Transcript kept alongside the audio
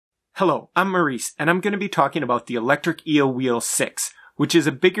Hello, I'm Maurice, and I'm going to be talking about the electric Eel Wheel 6, which is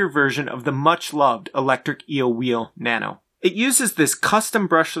a bigger version of the much-loved electric Eel Wheel Nano. It uses this custom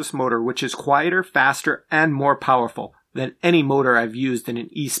brushless motor which is quieter, faster, and more powerful than any motor I've used in an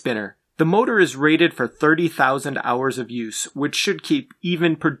e-spinner. The motor is rated for 30,000 hours of use, which should keep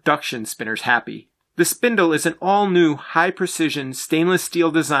even production spinners happy. The spindle is an all-new, high-precision stainless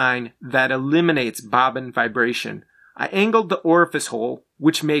steel design that eliminates bobbin vibration. I angled the orifice hole,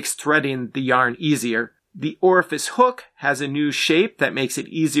 which makes threading the yarn easier. The orifice hook has a new shape that makes it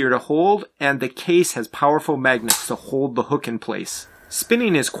easier to hold, and the case has powerful magnets to hold the hook in place.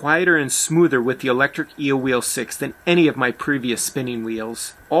 Spinning is quieter and smoother with the electric Eel Wheel 6 than any of my previous spinning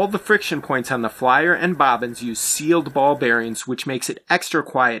wheels. All the friction points on the flyer and bobbins use sealed ball bearings, which makes it extra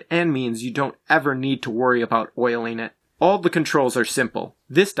quiet and means you don't ever need to worry about oiling it. All the controls are simple.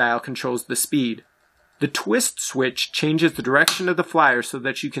 This dial controls the speed. The twist switch changes the direction of the flyer so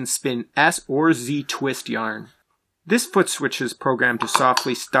that you can spin S or Z twist yarn. This foot switch is programmed to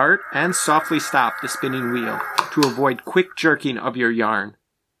softly start and softly stop the spinning wheel to avoid quick jerking of your yarn.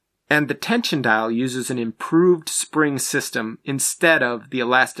 And the tension dial uses an improved spring system instead of the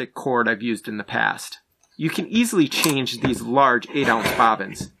elastic cord I've used in the past. You can easily change these large 8-ounce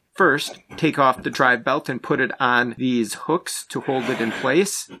bobbins. First, take off the drive belt and put it on these hooks to hold it in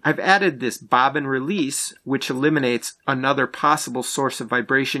place. I've added this bobbin release, which eliminates another possible source of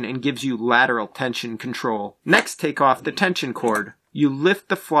vibration and gives you lateral tension control. Next, take off the tension cord. You lift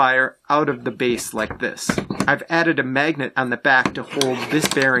the flyer out of the base like this. I've added a magnet on the back to hold this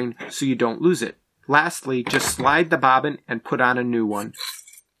bearing so you don't lose it. Lastly, just slide the bobbin and put on a new one.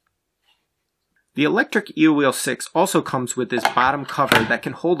 The electric Eel Wheel 6 also comes with this bottom cover that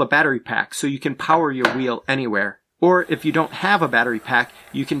can hold a battery pack so you can power your wheel anywhere. Or if you don't have a battery pack,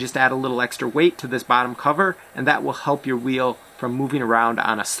 you can just add a little extra weight to this bottom cover and that will help your wheel from moving around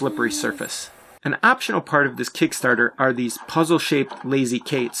on a slippery surface. An optional part of this Kickstarter are these puzzle-shaped lazy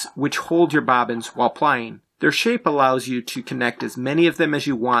Kates, which hold your bobbins while plying. Their shape allows you to connect as many of them as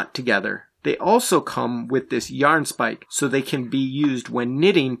you want together. They also come with this yarn spike so they can be used when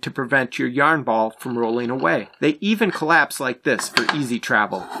knitting to prevent your yarn ball from rolling away. They even collapse like this for easy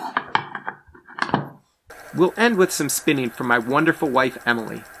travel. We'll end with some spinning from my wonderful wife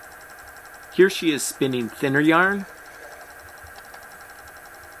Emily. Here she is spinning thinner yarn.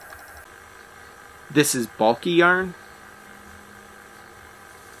 This is bulky yarn.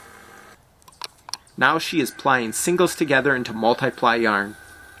 Now she is plying singles together into multi-ply yarn.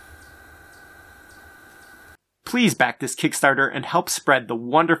 Please back this Kickstarter and help spread the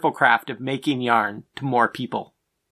wonderful craft of making yarn to more people.